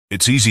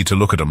It's easy to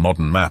look at a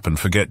modern map and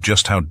forget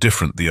just how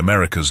different the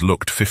Americas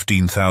looked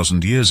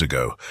 15,000 years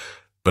ago.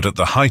 But at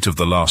the height of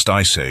the last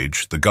ice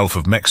age, the Gulf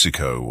of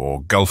Mexico,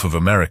 or Gulf of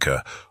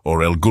America,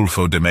 or El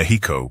Gulfo de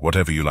Mehico,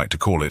 whatever you like to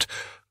call it,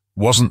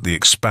 wasn't the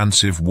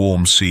expansive,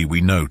 warm sea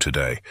we know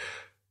today.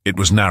 It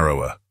was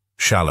narrower,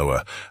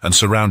 shallower, and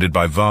surrounded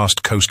by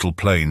vast coastal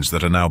plains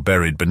that are now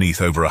buried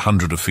beneath over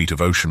 100 feet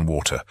of ocean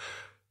water.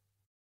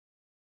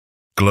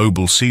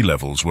 Global sea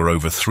levels were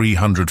over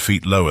 300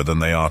 feet lower than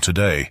they are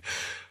today.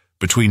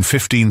 Between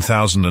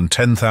 15,000 and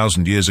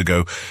 10,000 years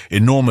ago,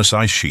 enormous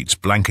ice sheets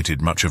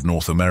blanketed much of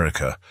North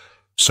America.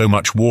 So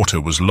much water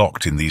was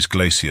locked in these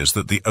glaciers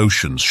that the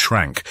oceans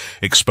shrank,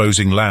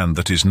 exposing land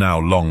that is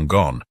now long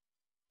gone.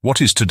 What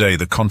is today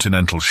the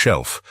continental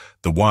shelf,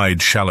 the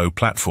wide, shallow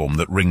platform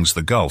that rings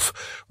the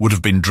Gulf, would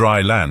have been dry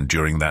land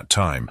during that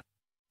time.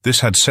 This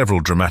had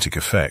several dramatic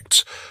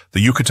effects. The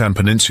Yucatan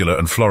Peninsula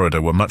and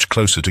Florida were much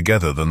closer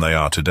together than they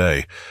are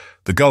today.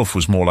 The Gulf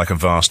was more like a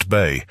vast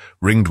bay,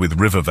 ringed with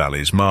river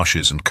valleys,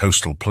 marshes, and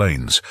coastal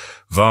plains.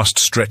 Vast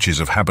stretches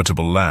of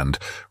habitable land,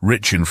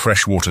 rich in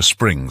freshwater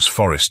springs,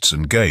 forests,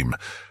 and game,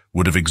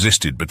 would have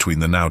existed between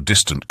the now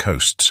distant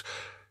coasts.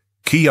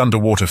 Key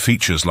underwater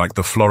features like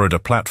the Florida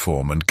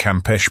Platform and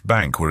Campeche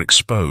Bank were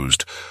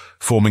exposed,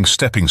 forming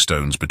stepping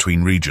stones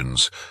between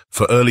regions.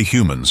 For early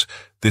humans,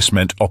 this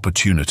meant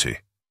opportunity.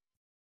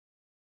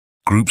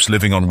 Groups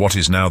living on what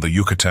is now the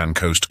Yucatan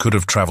coast could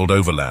have traveled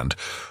overland,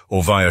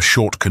 or via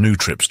short canoe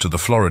trips to the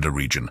Florida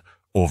region,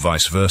 or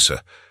vice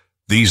versa.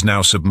 These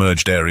now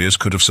submerged areas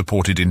could have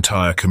supported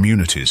entire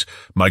communities,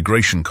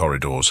 migration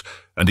corridors,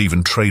 and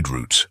even trade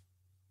routes.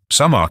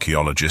 Some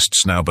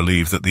archaeologists now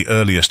believe that the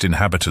earliest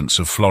inhabitants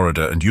of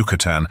Florida and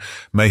Yucatan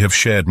may have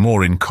shared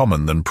more in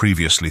common than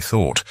previously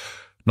thought,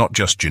 not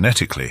just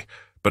genetically,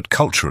 but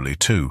culturally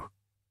too.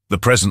 The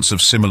presence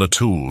of similar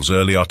tools,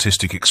 early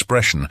artistic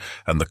expression,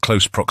 and the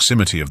close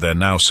proximity of their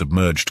now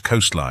submerged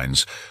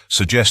coastlines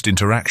suggest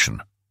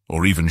interaction,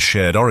 or even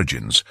shared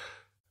origins.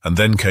 And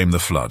then came the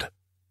flood.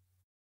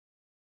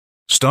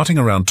 Starting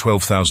around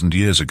 12,000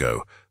 years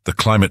ago, the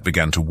climate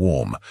began to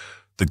warm.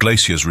 The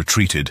glaciers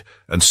retreated,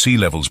 and sea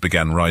levels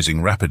began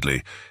rising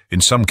rapidly,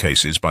 in some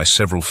cases by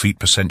several feet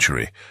per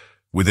century.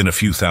 Within a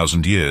few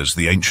thousand years,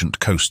 the ancient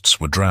coasts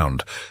were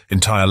drowned,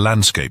 entire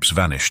landscapes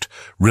vanished,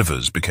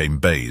 rivers became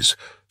bays,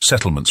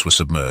 settlements were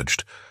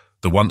submerged.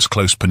 The once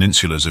close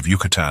peninsulas of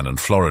Yucatan and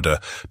Florida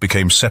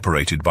became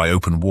separated by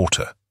open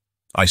water,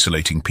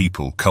 isolating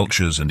people,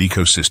 cultures, and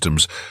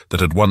ecosystems that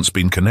had once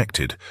been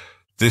connected.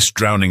 This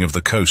drowning of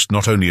the coast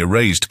not only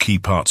erased key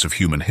parts of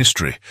human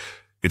history,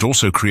 it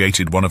also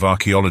created one of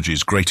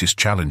archaeology's greatest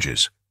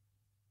challenges.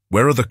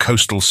 Where are the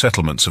coastal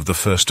settlements of the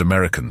first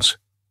Americans?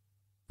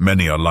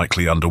 Many are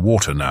likely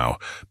underwater now,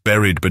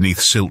 buried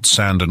beneath silt,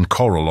 sand, and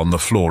coral on the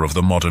floor of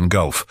the modern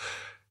Gulf.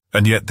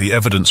 And yet the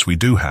evidence we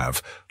do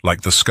have,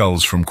 like the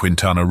skulls from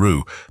Quintana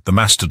Roo, the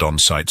mastodon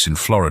sites in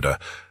Florida,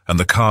 and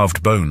the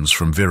carved bones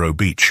from Vero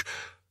Beach,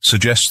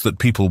 suggests that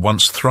people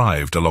once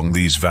thrived along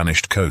these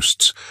vanished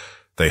coasts.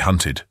 They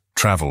hunted,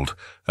 traveled,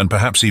 and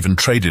perhaps even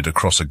traded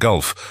across a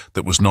gulf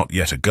that was not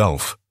yet a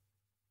gulf.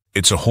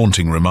 It's a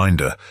haunting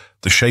reminder.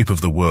 The shape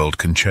of the world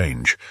can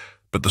change,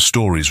 but the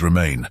stories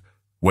remain,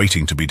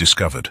 waiting to be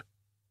discovered.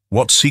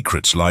 What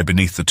secrets lie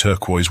beneath the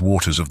turquoise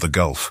waters of the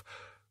Gulf?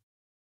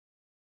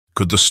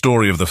 Could the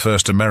story of the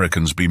first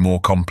Americans be more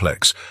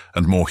complex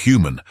and more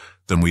human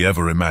than we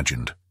ever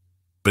imagined?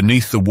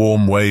 Beneath the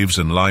warm waves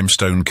and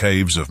limestone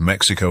caves of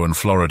Mexico and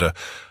Florida,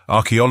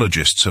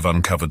 archaeologists have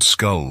uncovered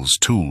skulls,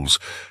 tools,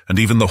 and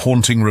even the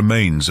haunting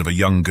remains of a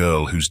young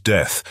girl whose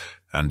death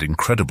and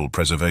incredible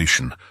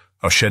preservation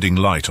are shedding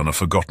light on a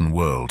forgotten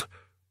world.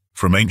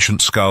 From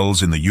ancient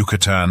skulls in the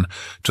Yucatan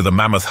to the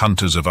mammoth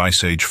hunters of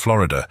Ice Age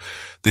Florida,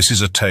 this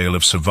is a tale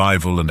of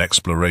survival and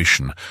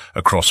exploration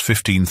across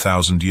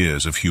 15,000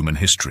 years of human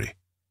history.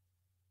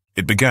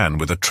 It began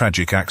with a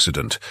tragic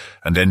accident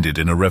and ended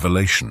in a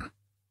revelation.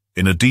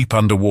 In a deep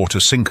underwater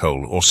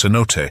sinkhole, or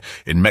cenote,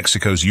 in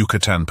Mexico's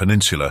Yucatan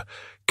Peninsula,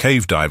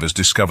 cave divers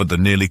discovered the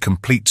nearly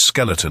complete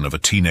skeleton of a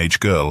teenage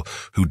girl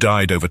who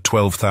died over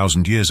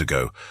 12,000 years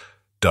ago.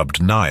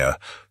 Dubbed Naya,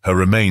 her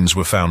remains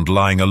were found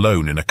lying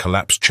alone in a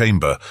collapsed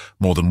chamber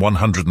more than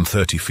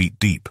 130 feet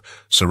deep,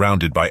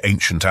 surrounded by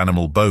ancient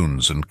animal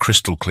bones and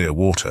crystal-clear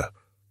water.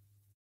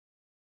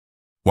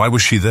 Why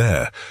was she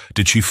there?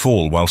 Did she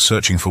fall while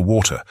searching for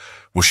water?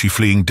 Was she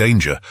fleeing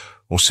danger,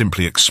 or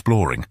simply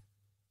exploring?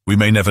 We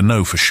may never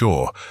know for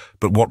sure,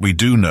 but what we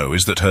do know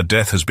is that her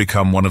death has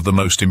become one of the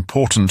most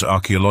important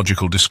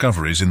archaeological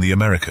discoveries in the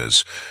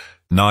Americas.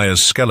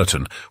 Naya's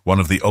skeleton, one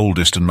of the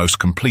oldest and most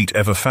complete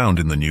ever found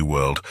in the New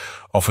World,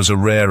 offers a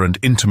rare and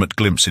intimate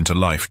glimpse into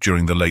life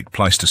during the late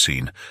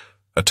Pleistocene,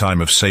 a time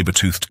of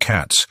saber-toothed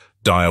cats,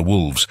 dire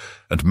wolves,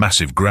 and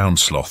massive ground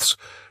sloths.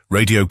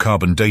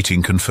 Radiocarbon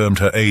dating confirmed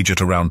her age at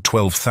around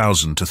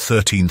 12,000 to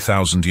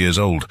 13,000 years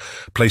old,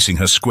 placing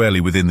her squarely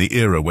within the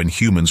era when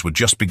humans were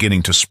just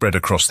beginning to spread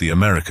across the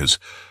Americas.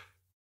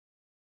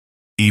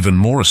 Even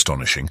more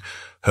astonishing,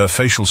 her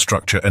facial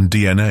structure and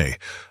DNA.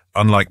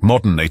 Unlike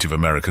modern Native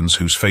Americans,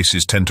 whose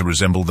faces tend to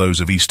resemble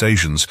those of East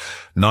Asians,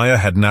 Naya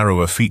had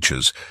narrower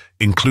features,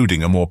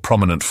 including a more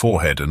prominent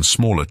forehead and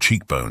smaller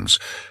cheekbones.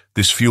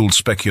 This fueled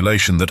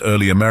speculation that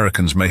early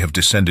Americans may have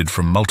descended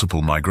from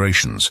multiple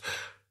migrations.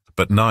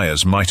 But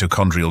Naya's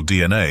mitochondrial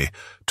DNA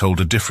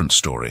told a different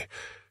story.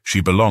 She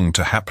belonged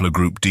to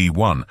haplogroup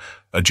D1,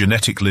 a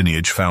genetic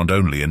lineage found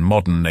only in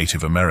modern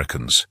Native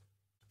Americans.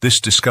 This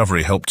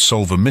discovery helped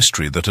solve a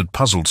mystery that had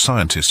puzzled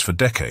scientists for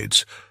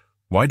decades.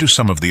 Why do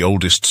some of the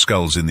oldest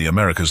skulls in the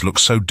Americas look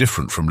so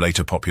different from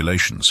later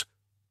populations?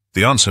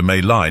 The answer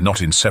may lie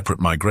not in separate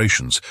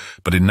migrations,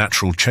 but in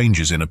natural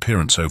changes in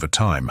appearance over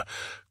time,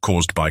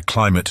 caused by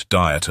climate,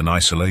 diet, and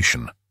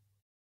isolation.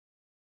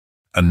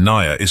 And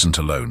Naya isn't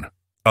alone.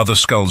 Other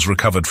skulls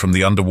recovered from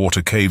the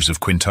underwater caves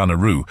of Quintana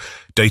Roo,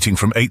 dating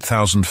from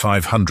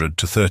 8,500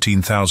 to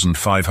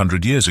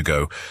 13,500 years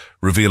ago,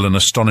 reveal an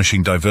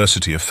astonishing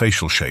diversity of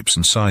facial shapes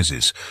and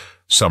sizes.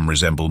 Some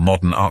resemble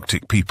modern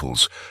Arctic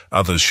peoples,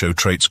 others show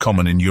traits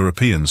common in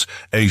Europeans,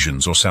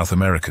 Asians, or South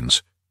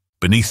Americans.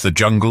 Beneath the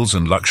jungles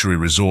and luxury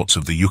resorts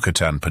of the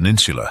Yucatan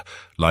Peninsula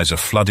lies a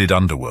flooded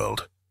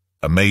underworld,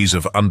 a maze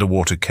of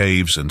underwater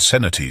caves and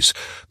cenotes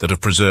that have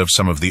preserved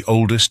some of the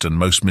oldest and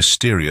most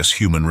mysterious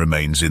human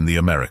remains in the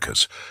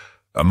Americas.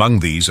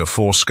 Among these are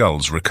 4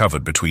 skulls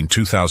recovered between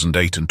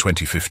 2008 and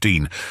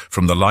 2015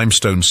 from the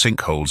limestone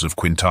sinkholes of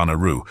Quintana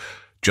Roo,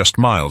 just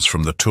miles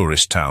from the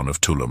tourist town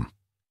of Tulum.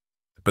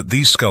 But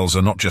these skulls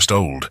are not just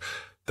old,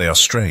 they are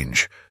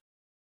strange.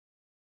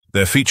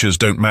 Their features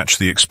don't match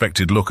the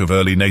expected look of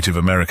early Native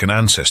American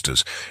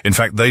ancestors. In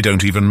fact, they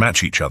don't even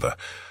match each other.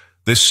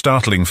 This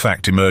startling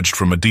fact emerged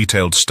from a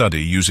detailed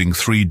study using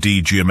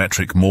 3D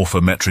geometric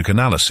morphometric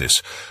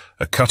analysis,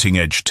 a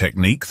cutting-edge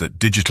technique that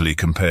digitally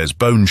compares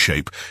bone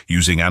shape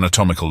using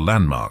anatomical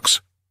landmarks.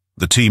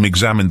 The team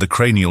examined the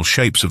cranial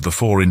shapes of the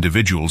 4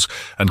 individuals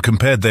and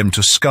compared them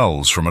to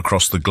skulls from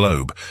across the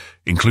globe,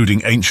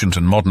 including ancient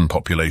and modern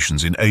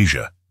populations in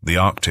Asia, the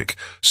Arctic,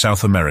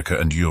 South America,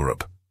 and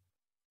Europe.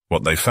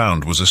 What they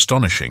found was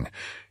astonishing.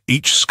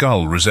 Each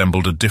skull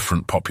resembled a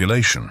different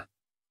population.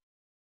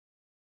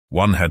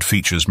 One had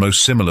features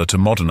most similar to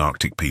modern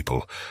Arctic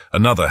people,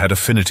 another had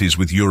affinities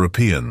with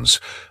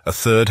Europeans, a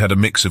third had a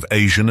mix of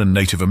Asian and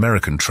Native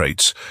American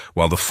traits,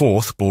 while the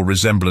 4th bore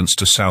resemblance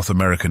to South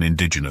American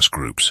indigenous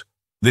groups.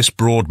 This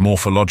broad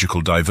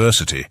morphological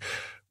diversity,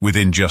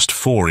 within just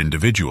 4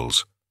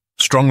 individuals,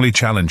 strongly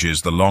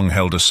challenges the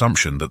long-held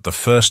assumption that the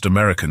first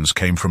Americans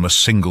came from a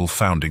single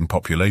founding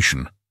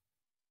population.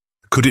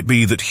 Could it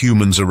be that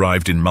humans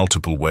arrived in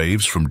multiple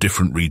waves from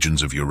different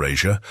regions of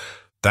Eurasia?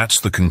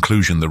 That's the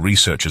conclusion the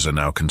researchers are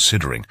now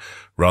considering.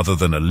 Rather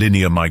than a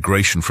linear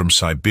migration from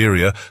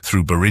Siberia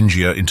through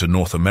Beringia into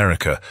North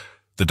America,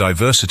 the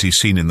diversity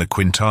seen in the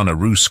Quintana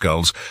Roo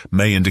skulls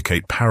may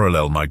indicate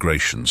parallel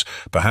migrations,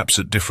 perhaps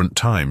at different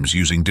times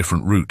using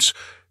different routes,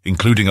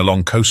 including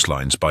along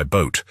coastlines by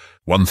boat.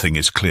 One thing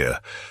is clear,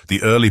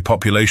 the early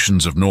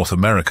populations of North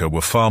America were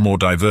far more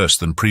diverse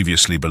than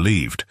previously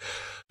believed.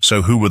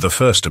 So who were the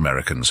first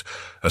Americans?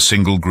 A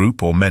single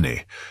group or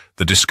many?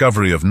 The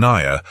discovery of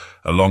Naya,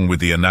 along with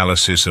the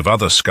analysis of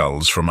other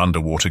skulls from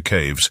underwater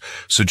caves,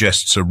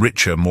 suggests a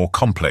richer, more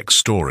complex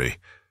story.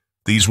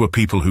 These were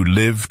people who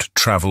lived,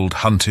 traveled,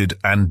 hunted,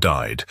 and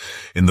died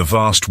in the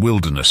vast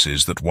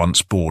wildernesses that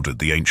once bordered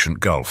the ancient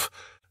Gulf.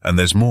 And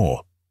there's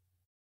more.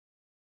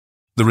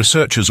 The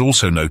researchers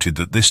also noted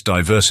that this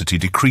diversity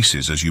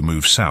decreases as you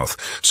move south,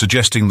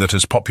 suggesting that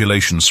as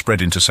populations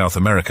spread into South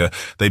America,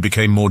 they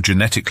became more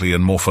genetically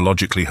and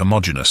morphologically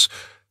homogeneous.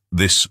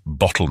 This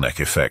bottleneck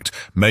effect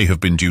may have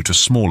been due to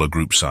smaller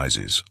group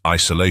sizes,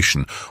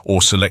 isolation,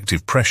 or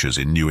selective pressures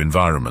in new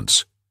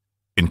environments.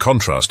 In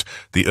contrast,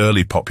 the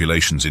early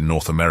populations in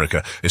North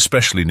America,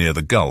 especially near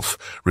the Gulf,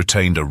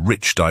 retained a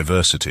rich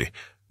diversity,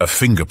 a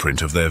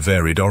fingerprint of their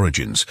varied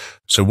origins.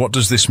 So what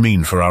does this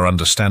mean for our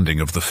understanding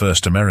of the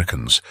first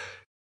Americans?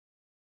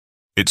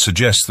 It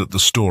suggests that the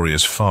story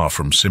is far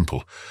from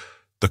simple.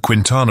 The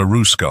Quintana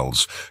Roo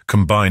skulls,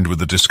 combined with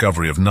the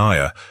discovery of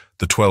Naya,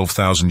 the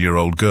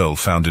 12,000-year-old girl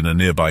found in a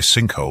nearby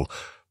sinkhole,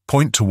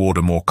 point toward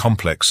a more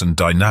complex and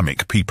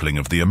dynamic peopling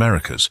of the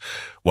Americas,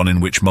 one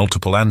in which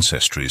multiple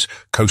ancestries,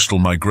 coastal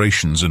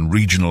migrations, and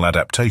regional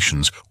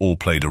adaptations all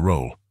played a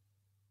role.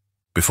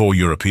 Before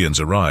Europeans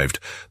arrived,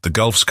 the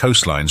Gulf's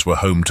coastlines were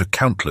home to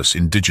countless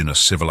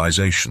indigenous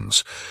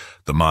civilizations,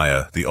 the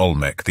Maya, the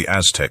Olmec, the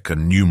Aztec,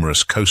 and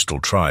numerous coastal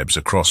tribes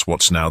across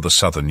what's now the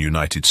southern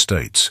United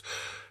States.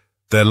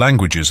 Their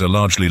languages are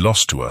largely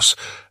lost to us,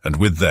 and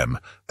with them,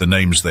 the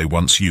names they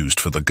once used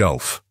for the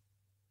Gulf.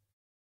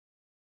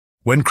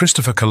 When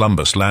Christopher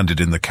Columbus landed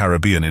in the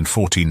Caribbean in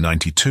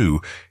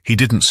 1492, he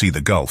didn't see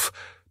the Gulf,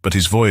 but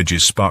his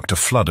voyages sparked a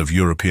flood of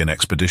European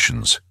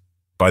expeditions.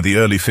 By the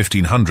early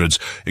 1500s,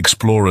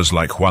 explorers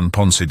like Juan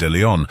Ponce de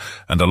Leon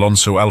and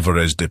Alonso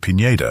Alvarez de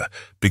Pineda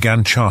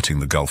began charting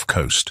the Gulf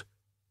Coast.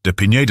 De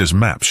Pineda's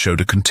maps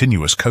showed a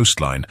continuous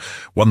coastline,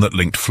 one that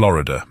linked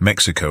Florida,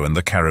 Mexico, and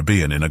the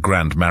Caribbean in a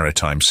grand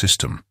maritime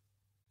system.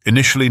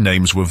 Initially,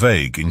 names were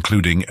vague,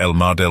 including El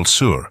Mar del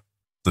Sur,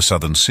 the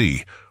Southern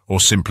Sea, or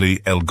simply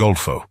El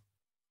Golfo.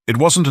 It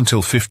wasn't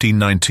until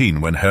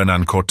 1519, when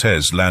Hernán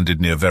Cortés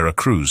landed near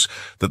Veracruz,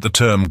 that the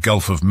term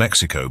Gulf of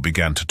Mexico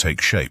began to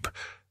take shape.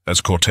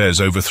 As Cortés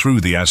overthrew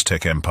the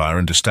Aztec Empire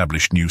and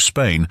established New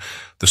Spain,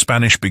 the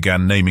Spanish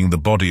began naming the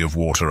body of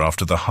water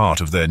after the heart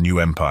of their new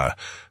empire,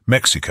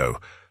 Mexico,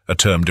 a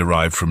term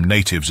derived from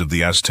natives of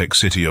the Aztec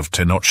city of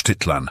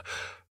Tenochtitlan.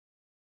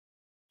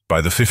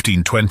 By the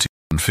 1520s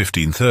and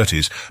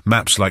 1530s,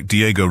 maps like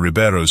Diego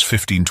Ribero's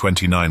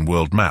 1529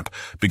 world map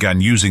began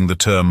using the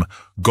term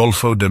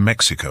Gulfo de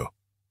Mexico.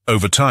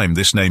 Over time,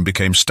 this name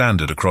became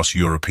standard across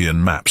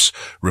European maps,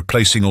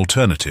 replacing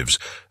alternatives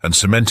and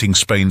cementing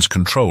Spain's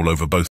control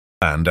over both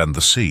land and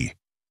the sea.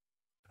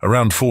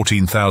 Around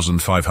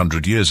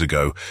 14,500 years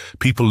ago,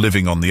 people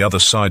living on the other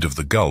side of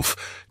the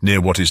Gulf,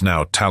 near what is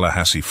now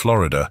Tallahassee,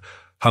 Florida,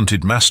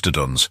 hunted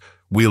mastodons,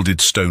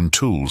 wielded stone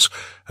tools,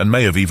 and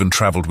may have even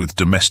traveled with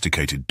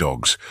domesticated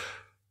dogs.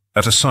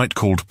 At a site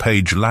called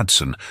Page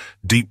Ladson,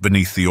 deep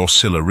beneath the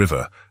Orcilla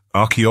River,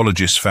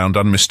 archaeologists found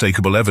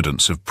unmistakable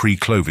evidence of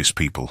pre-Clovis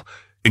people,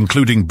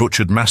 including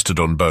butchered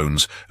mastodon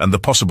bones and the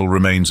possible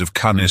remains of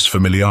Canis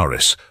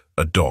familiaris,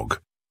 a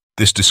dog.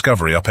 This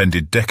discovery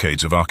upended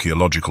decades of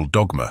archaeological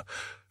dogma.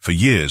 For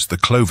years, the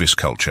Clovis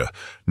culture,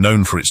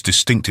 known for its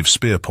distinctive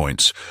spear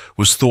points,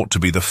 was thought to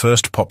be the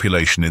first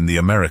population in the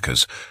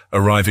Americas,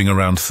 arriving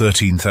around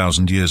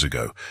 13,000 years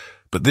ago.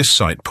 But this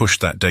site pushed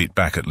that date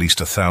back at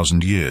least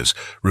 1,000 years,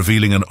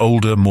 revealing an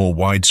older, more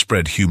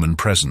widespread human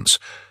presence.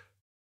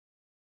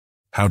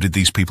 How did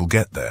these people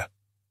get there?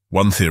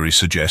 One theory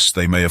suggests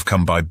they may have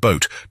come by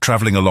boat,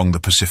 traveling along the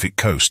Pacific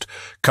coast,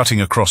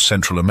 cutting across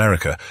Central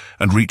America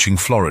and reaching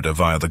Florida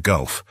via the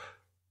Gulf.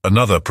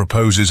 Another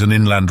proposes an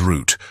inland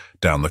route,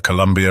 down the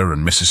Columbia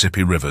and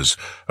Mississippi rivers,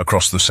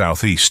 across the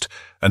southeast,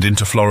 and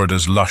into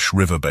Florida's lush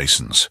river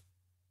basins.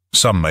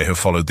 Some may have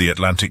followed the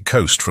Atlantic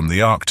coast from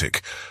the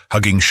Arctic,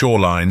 hugging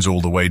shorelines all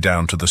the way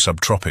down to the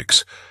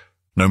subtropics.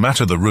 No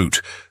matter the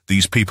route,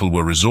 these people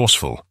were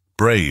resourceful,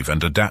 brave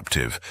and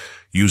adaptive,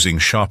 using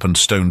sharpened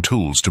stone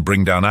tools to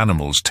bring down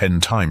animals 10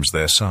 times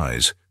their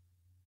size.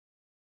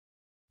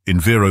 In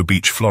Vero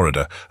Beach,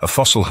 Florida, a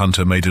fossil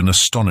hunter made an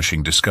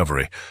astonishing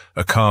discovery,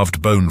 a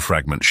carved bone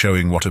fragment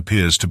showing what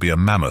appears to be a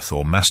mammoth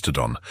or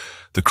mastodon.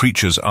 The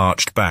creature's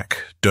arched back,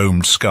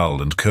 domed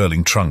skull and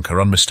curling trunk are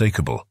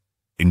unmistakable.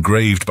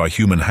 Engraved by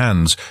human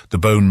hands, the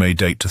bone may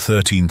date to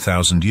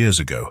 13,000 years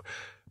ago,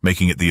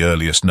 making it the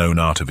earliest known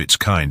art of its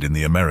kind in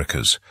the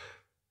Americas.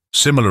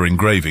 Similar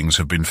engravings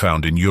have been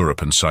found in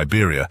Europe and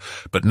Siberia,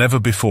 but never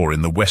before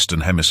in the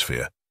Western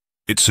Hemisphere.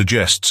 It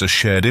suggests a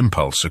shared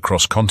impulse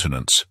across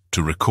continents,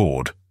 to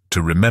record,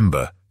 to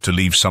remember, to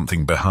leave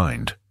something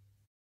behind.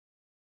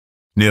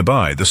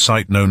 Nearby, the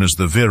site known as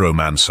the Vero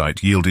Man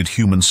site yielded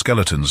human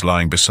skeletons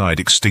lying beside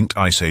extinct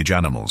Ice Age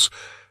animals.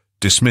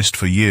 Dismissed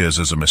for years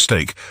as a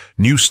mistake,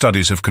 new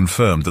studies have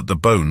confirmed that the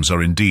bones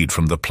are indeed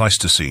from the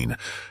Pleistocene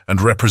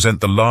and represent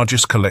the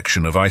largest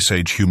collection of Ice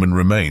Age human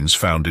remains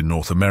found in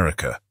North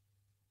America.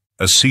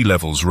 As sea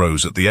levels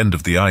rose at the end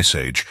of the Ice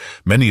Age,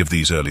 many of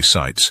these early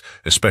sites,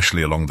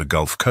 especially along the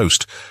Gulf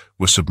Coast,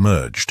 were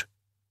submerged.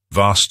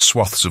 Vast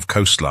swaths of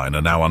coastline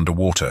are now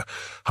underwater,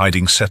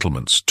 hiding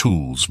settlements,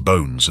 tools,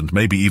 bones, and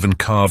maybe even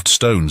carved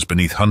stones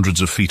beneath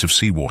hundreds of feet of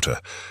seawater.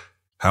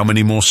 How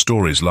many more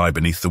stories lie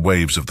beneath the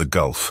waves of the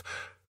Gulf?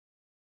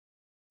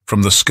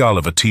 From the skull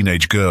of a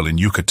teenage girl in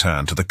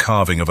Yucatan to the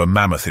carving of a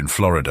mammoth in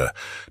Florida,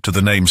 to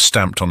the name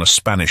stamped on a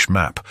Spanish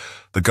map,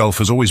 the Gulf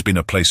has always been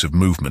a place of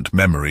movement,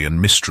 memory,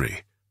 and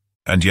mystery.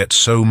 And yet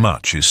so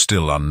much is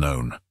still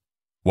unknown.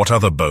 What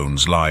other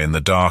bones lie in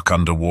the dark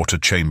underwater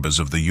chambers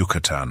of the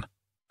Yucatan?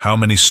 How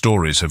many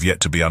stories have yet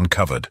to be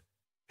uncovered,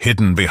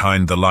 hidden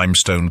behind the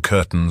limestone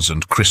curtains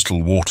and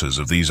crystal waters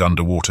of these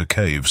underwater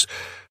caves?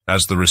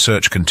 As the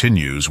research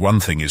continues, one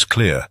thing is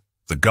clear.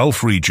 The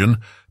Gulf region,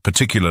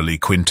 particularly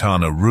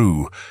Quintana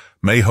Roo,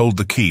 may hold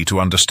the key to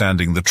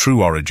understanding the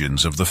true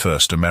origins of the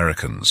first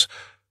Americans.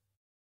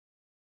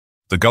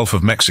 The Gulf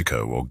of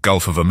Mexico, or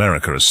Gulf of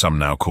America as some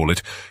now call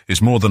it,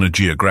 is more than a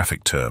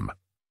geographic term.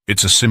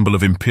 It's a symbol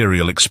of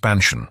imperial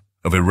expansion,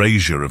 of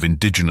erasure of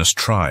indigenous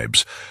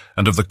tribes,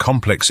 and of the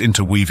complex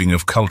interweaving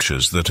of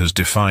cultures that has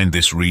defined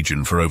this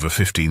region for over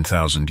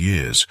 15,000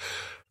 years.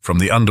 From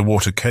the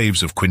underwater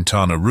caves of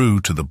Quintana Roo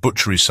to the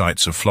butchery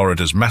sites of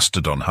Florida's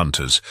mastodon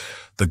hunters,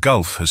 the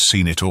Gulf has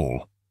seen it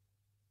all.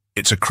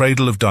 It's a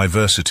cradle of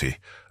diversity,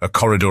 a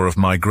corridor of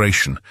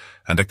migration,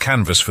 and a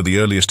canvas for the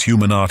earliest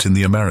human art in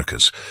the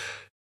Americas.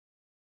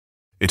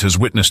 It has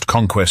witnessed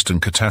conquest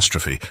and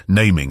catastrophe,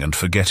 naming and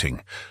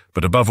forgetting,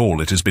 but above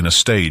all it has been a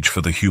stage for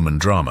the human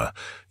drama.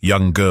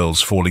 Young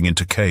girls falling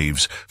into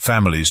caves,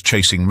 families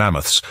chasing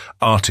mammoths,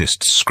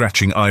 artists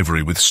scratching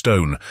ivory with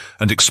stone,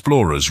 and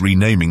explorers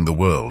renaming the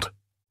world.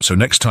 So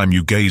next time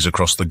you gaze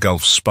across the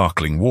Gulf's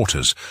sparkling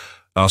waters,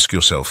 ask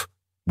yourself,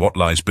 what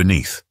lies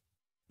beneath?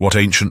 What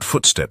ancient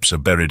footsteps are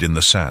buried in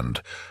the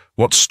sand?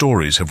 What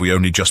stories have we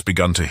only just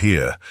begun to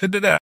hear?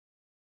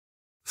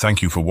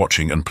 Thank you for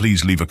watching, and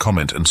please leave a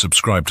comment and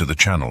subscribe to the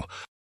channel.